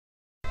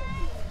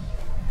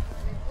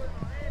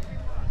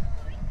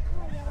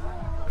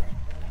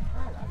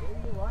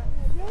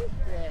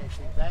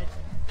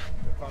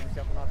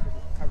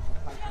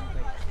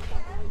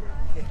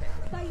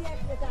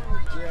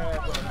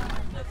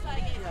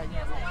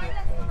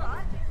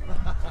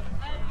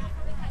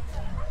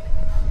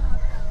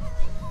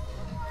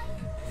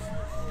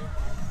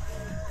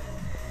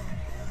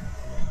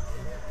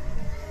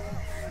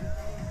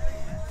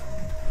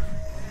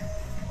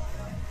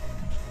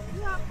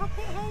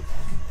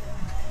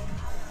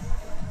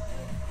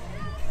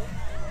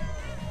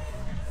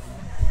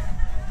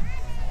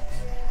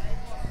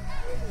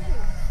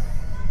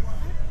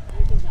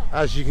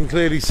As you can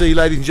clearly see,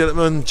 ladies and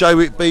gentlemen,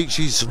 Jaywick Beach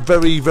is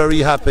very, very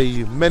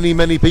happy.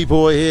 Many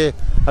people are here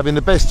having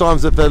the best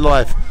times of their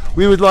life.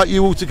 We would like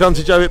you all to come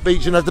to Jaywick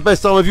Beach and have the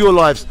best time of your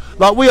lives,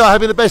 like we are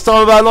having the best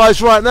time of our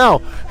lives right now.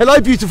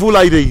 Hello, beautiful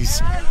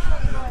ladies.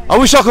 I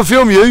wish I could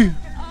film you.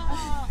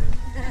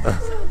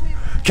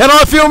 Can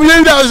I film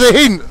you? That was a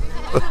hint.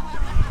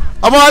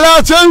 Am I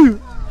allowed to?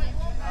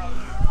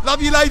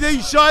 Love you,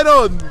 ladies. Shine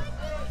on.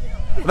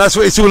 And that's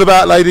what it's all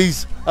about,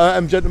 ladies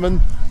and gentlemen.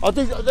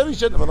 There is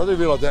gentlemen, I do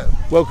realise that.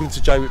 Welcome to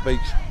Jaywick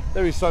Beach.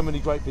 There is so many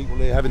great people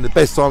here having the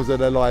best times of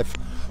their life.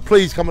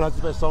 Please come and have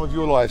the best time of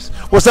your lives.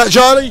 What's that,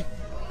 Charlie?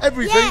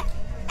 Everything? Yeah,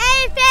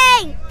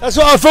 everything! That's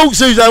what I thought,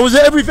 Suzanne. Was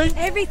it everything?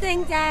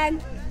 Everything,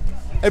 Dan.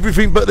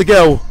 Everything but the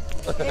girl.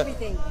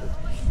 Everything.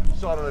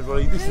 Shine on,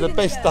 everybody. This is the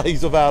best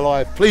days of our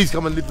life. Please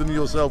come and live them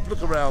yourself.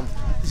 Look around.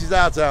 This is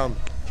our town.